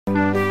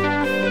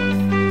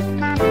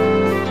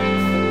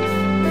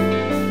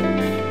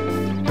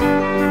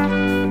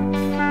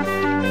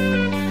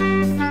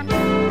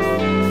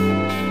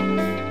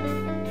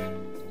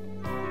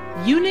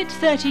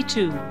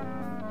32.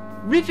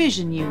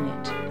 Revision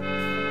Unit.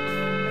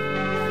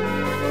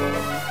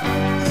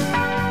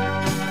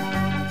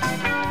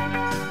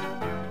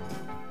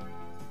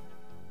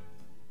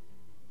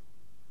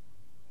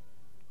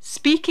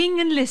 Speaking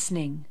and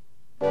listening.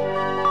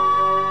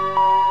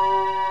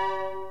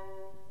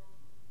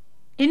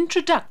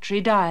 Introductory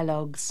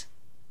dialogues.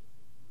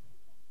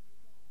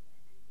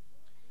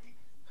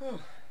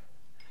 Oh,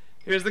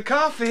 here's the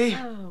coffee.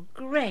 Oh,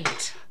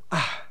 great.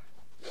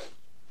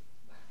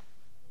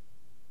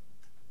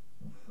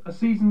 A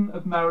season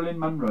of Marilyn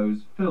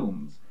Monroe's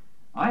films.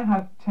 I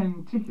have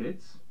 10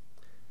 tickets.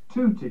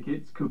 2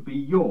 tickets could be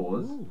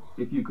yours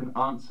if you can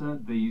answer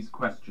these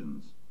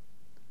questions.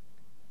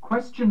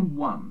 Question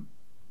 1.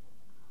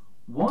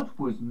 What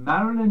was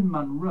Marilyn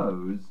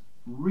Monroe's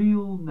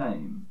real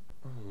name?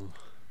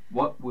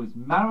 What was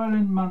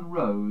Marilyn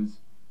Monroe's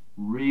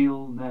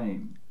real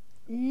name?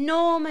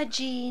 Norma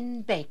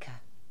Jean Baker.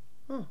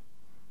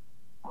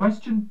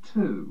 Question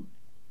 2.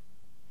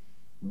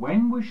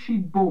 When was she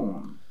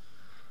born?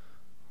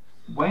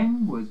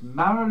 When was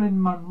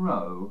Marilyn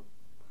Monroe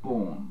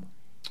born?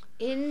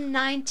 In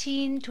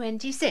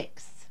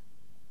 1926.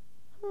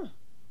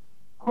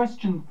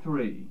 Question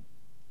 3.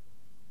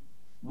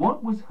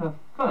 What was her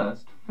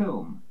first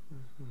film?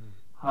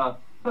 Her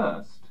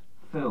first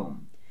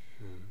film.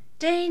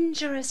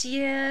 Dangerous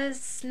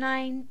Years,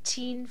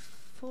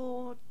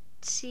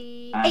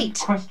 1948. And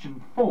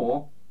question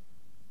 4.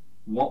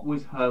 What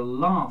was her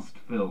last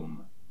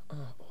film?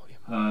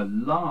 Her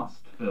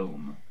last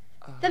film.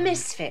 The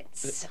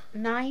Misfits,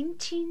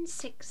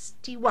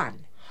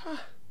 1961.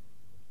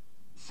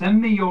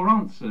 Send me your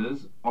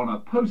answers on a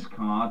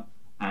postcard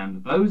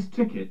and those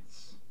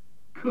tickets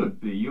could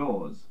be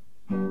yours.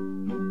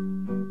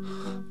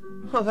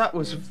 Oh, that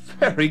was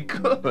very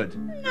good.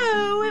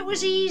 No, it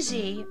was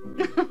easy.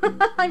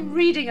 I'm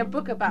reading a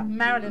book about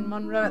Marilyn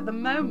Monroe at the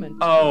moment.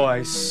 Oh,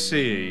 I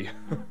see.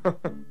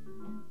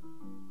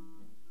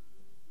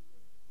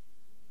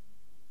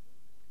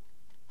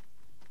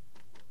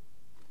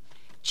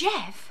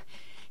 Jeff,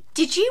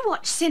 did you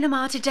watch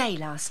cinema today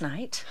last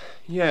night?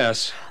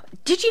 Yes.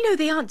 Did you know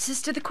the answers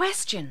to the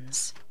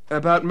questions?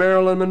 About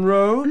Marilyn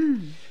Monroe?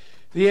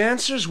 The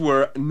answers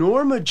were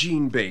Norma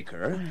Jean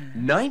Baker,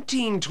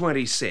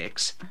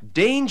 1926,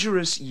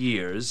 Dangerous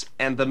Years,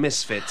 and The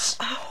Misfits.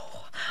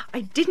 Oh,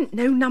 I didn't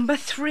know number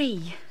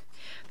 3.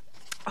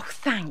 Oh,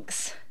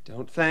 thanks.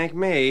 Don't thank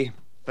me.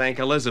 Thank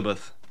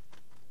Elizabeth.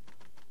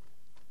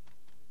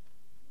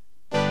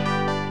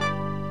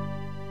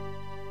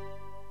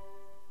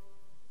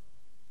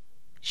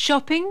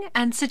 Shopping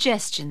and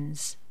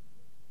suggestions.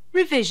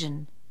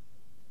 Revision.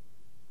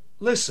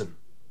 Listen.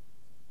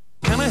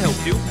 Can I help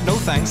you? No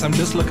thanks, I'm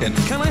just looking.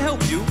 Can I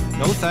help you?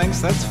 No thanks,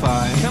 that's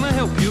fine. Can I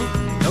help you?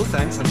 No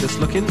thanks, I'm just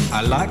looking.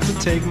 I like to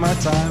take my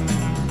time.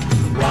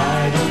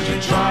 Why don't you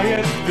try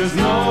it? There's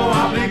no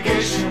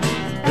obligation.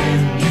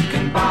 Then you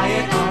can buy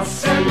it or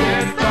send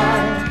it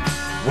back.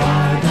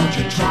 Why don't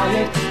you try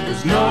it?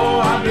 There's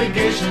no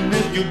obligation.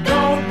 If you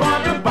don't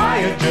want to buy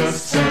it,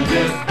 just send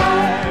it back.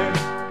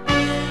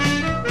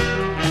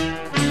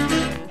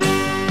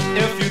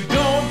 If you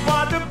don't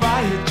want to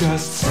buy it,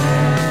 just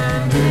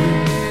send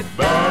it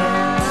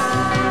back.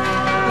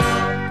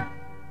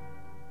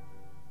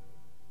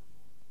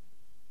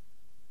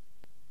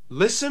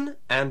 Listen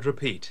and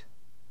repeat.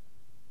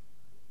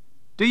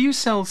 Do you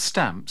sell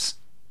stamps?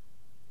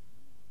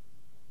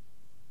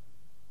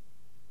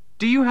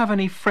 Do you have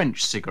any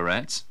French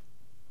cigarettes?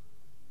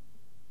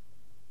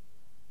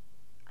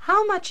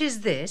 How much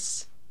is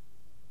this?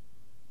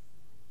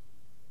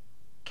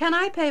 Can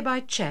I pay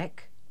by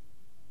cheque?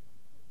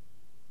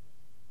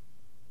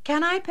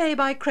 Can I pay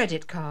by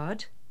credit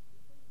card?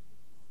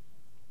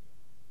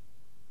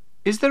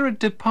 Is there a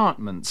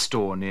department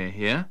store near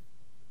here?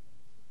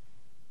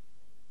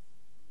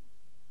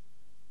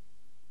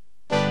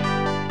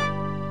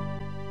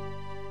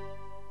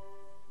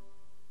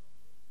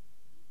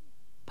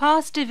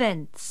 Past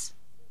events.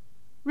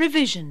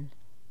 Revision.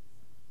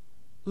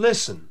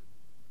 Listen.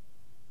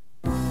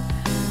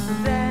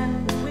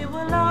 Then we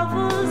were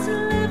lovers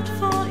who lived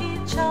for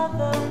each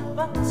other,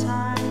 but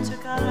time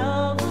took our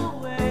love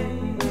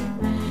away.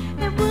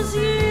 It was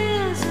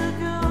years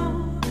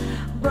ago,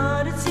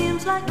 but it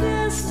seems like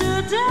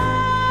yesterday.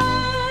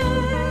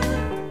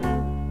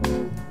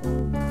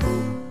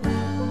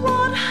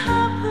 What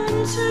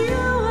happened to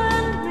you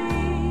and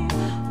me?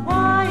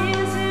 Why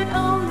is it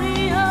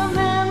only a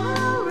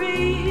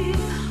memory?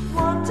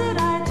 What did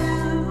I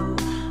do?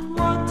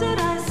 What did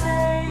I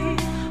say?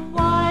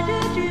 Why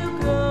did you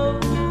go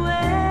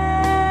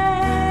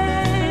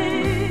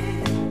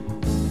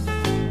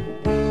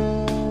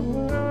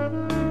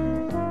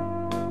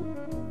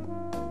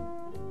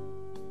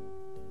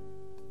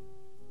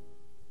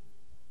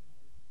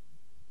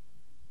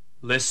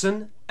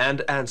Listen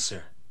and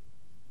answer.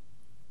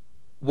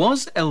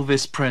 Was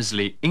Elvis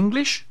Presley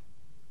English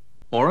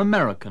or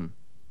American?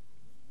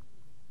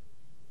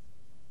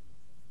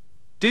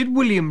 Did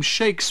William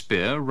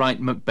Shakespeare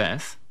write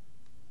Macbeth?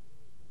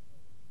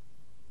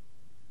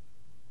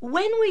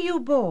 When were you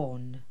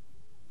born?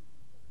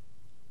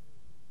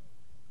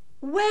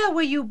 Where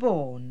were you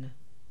born?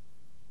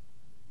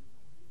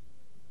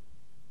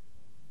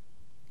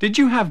 Did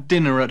you have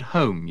dinner at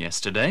home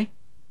yesterday?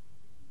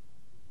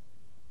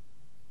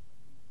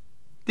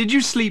 Did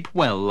you sleep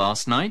well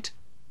last night?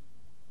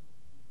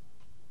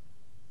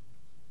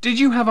 Did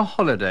you have a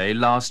holiday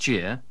last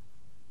year?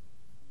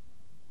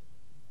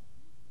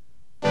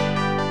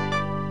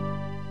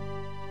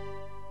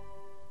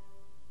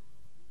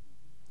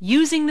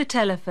 Using the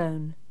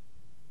telephone.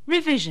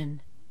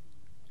 Revision.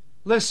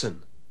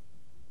 Listen.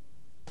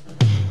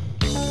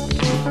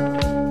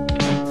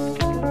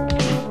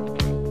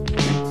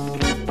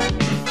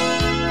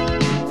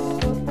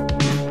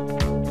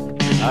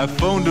 I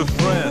phoned a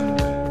friend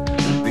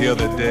the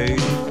other day.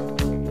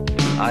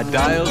 I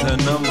dialed her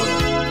number,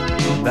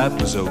 that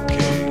was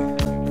okay.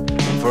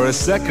 For a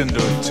second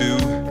or two,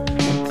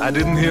 I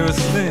didn't hear a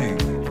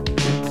thing.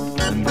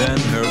 And then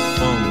her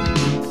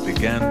phone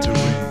began to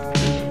ring.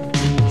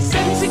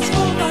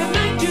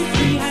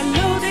 7645923.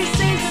 Hello, this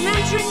is an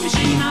answering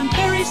machine. I'm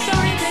very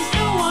sorry, there's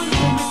no one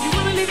home. If you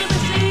want to leave a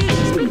message,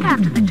 speak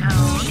after the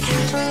tone.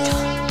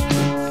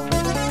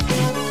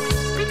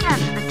 Speak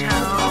after the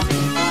tone.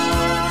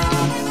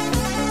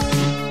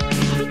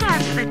 Speak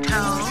after the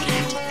tone.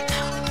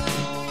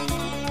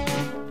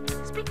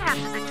 Speak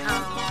after the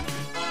tone.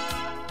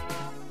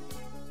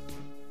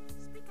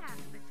 Speak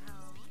after the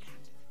tone.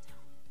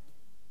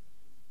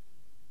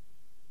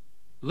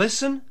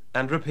 Listen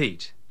and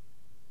repeat.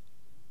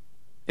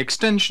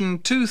 Extension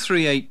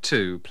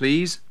 2382,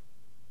 please.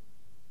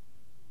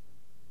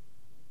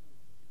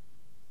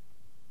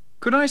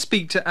 Could I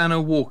speak to Anna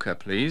Walker,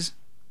 please?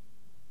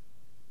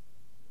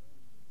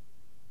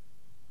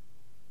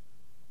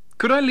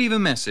 Could I leave a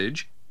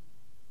message?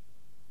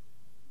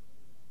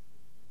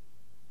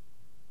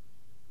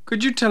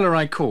 Could you tell her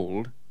I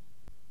called?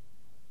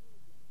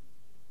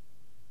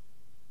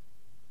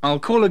 I'll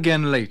call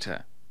again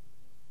later.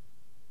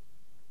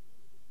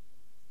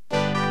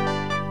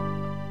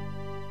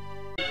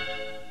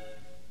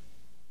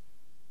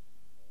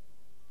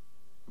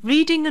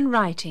 Reading and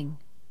writing.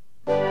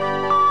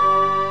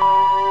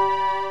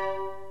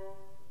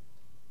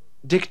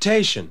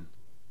 Dictation.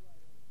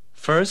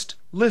 First,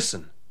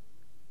 listen.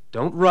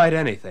 Don't write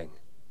anything.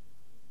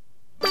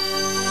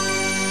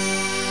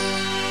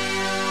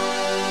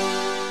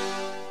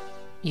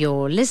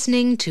 You're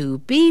listening to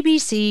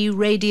BBC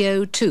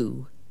Radio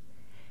 2.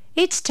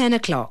 It's 10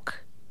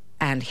 o'clock,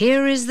 and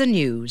here is the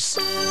news.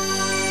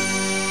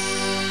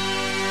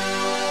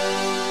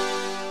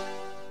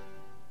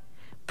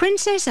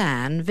 Princess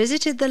Anne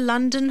visited the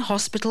London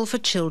Hospital for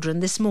Children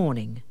this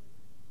morning.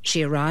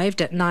 She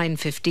arrived at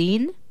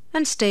 9:15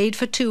 and stayed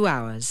for 2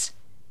 hours.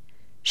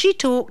 She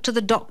talked to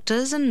the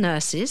doctors and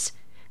nurses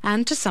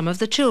and to some of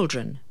the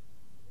children.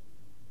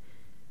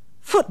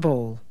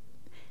 Football.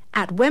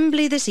 At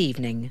Wembley this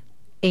evening,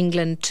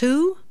 England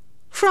 2,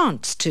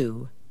 France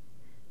 2.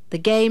 The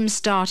game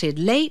started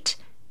late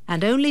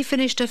and only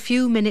finished a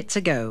few minutes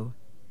ago.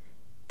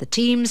 The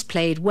teams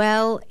played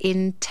well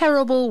in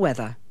terrible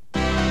weather.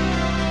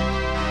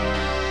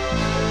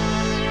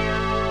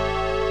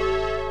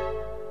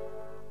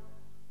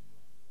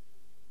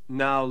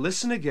 Now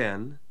listen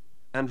again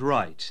and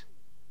write.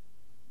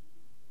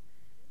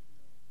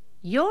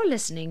 You're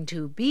listening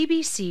to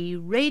BBC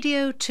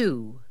Radio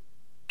 2.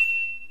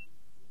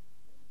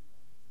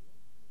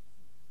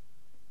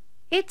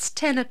 It's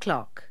 10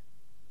 o'clock.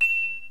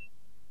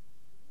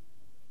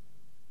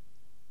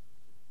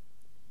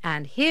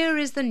 And here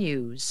is the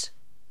news.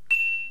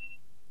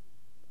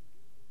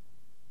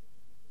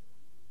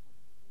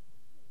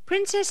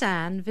 Princess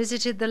Anne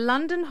visited the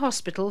London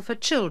Hospital for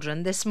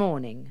Children this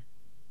morning.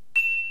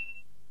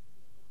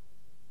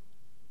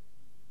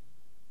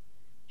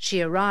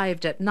 She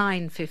arrived at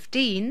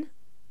 9:15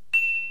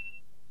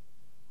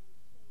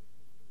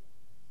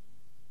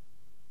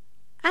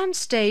 and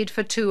stayed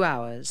for 2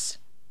 hours.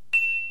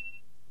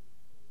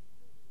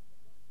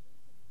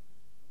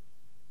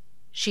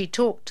 She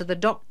talked to the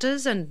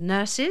doctors and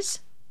nurses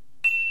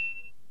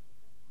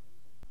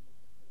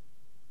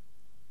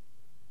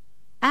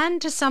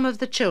and to some of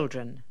the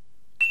children.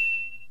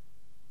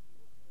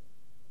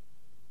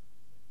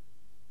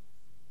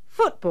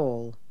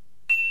 Football.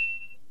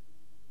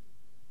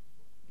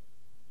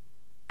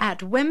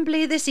 At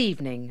Wembley this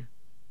evening.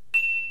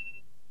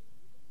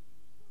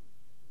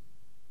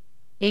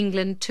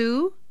 England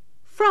 2,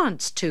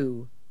 France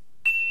 2.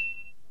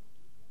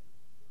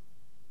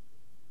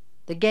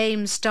 The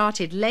game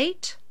started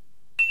late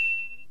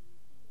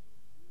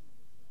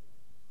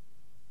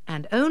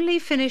and only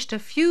finished a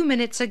few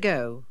minutes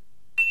ago.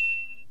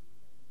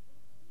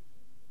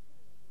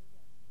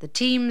 The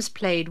teams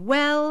played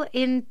well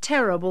in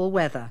terrible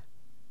weather.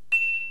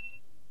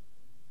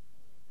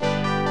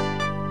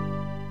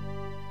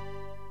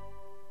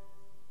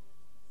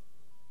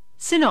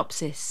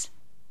 Synopsis.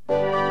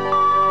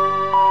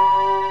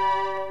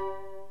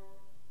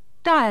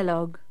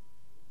 Dialogue.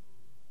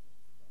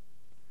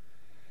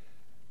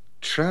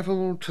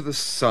 Travel to the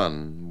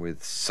sun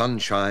with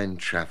sunshine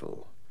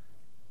travel.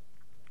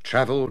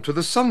 Travel to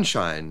the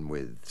sunshine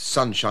with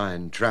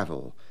sunshine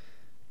travel.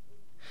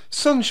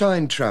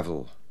 Sunshine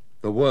Travel,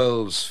 the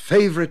world's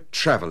favourite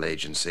travel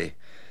agency.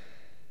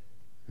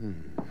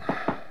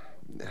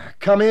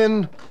 Come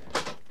in.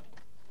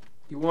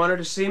 You wanted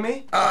to see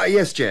me?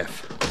 Yes,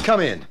 Jeff.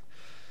 Come in.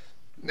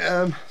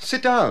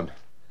 Sit down.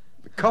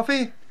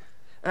 Coffee?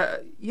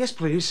 Yes,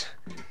 please.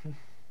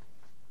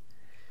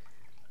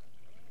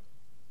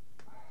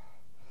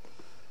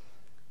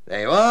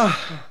 There you are.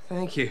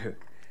 Thank you.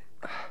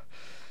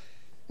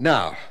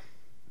 Now,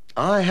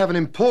 I have an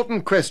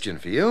important question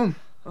for you.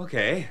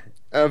 Okay.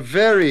 A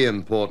very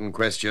important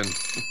question.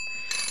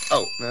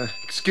 Oh,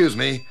 excuse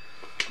me.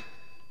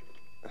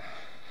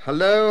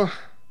 Hello?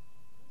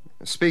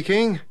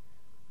 Speaking?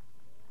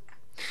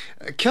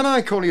 Can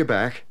I call you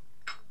back?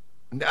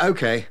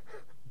 Okay.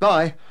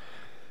 Bye.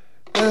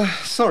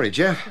 Sorry,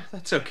 Jeff.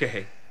 That's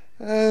okay.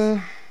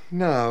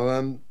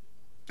 Now,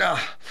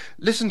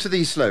 listen to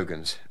these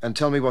slogans and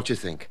tell me what you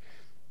think.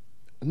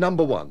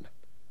 Number 1.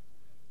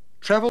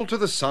 Travel to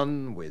the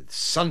sun with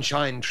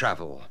Sunshine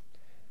Travel.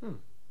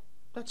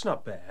 That's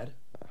not bad.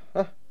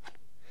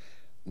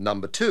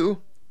 Number 2.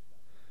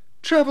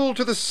 Travel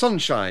to the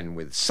sunshine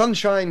with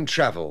Sunshine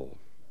Travel.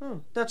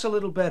 That's a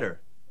little better.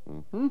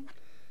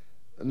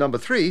 Number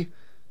 3.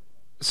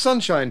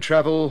 Sunshine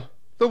Travel,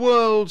 the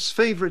world's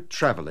favourite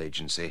travel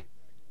agency.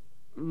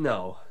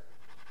 No.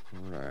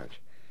 Right.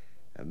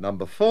 And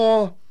number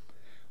 4.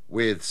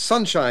 With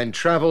Sunshine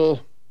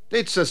Travel,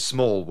 it's a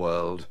small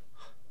world.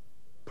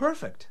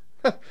 Perfect.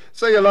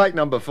 So you like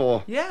number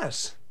 4?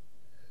 Yes.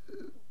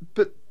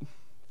 But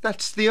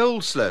that's the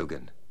old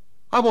slogan.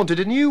 I wanted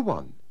a new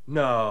one.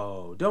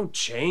 No, don't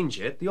change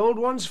it. The old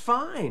one's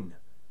fine.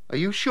 Are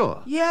you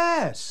sure?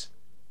 Yes.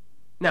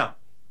 Now,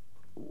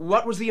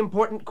 what was the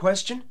important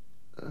question?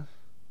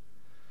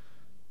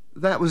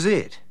 That was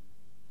it.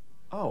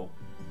 Oh.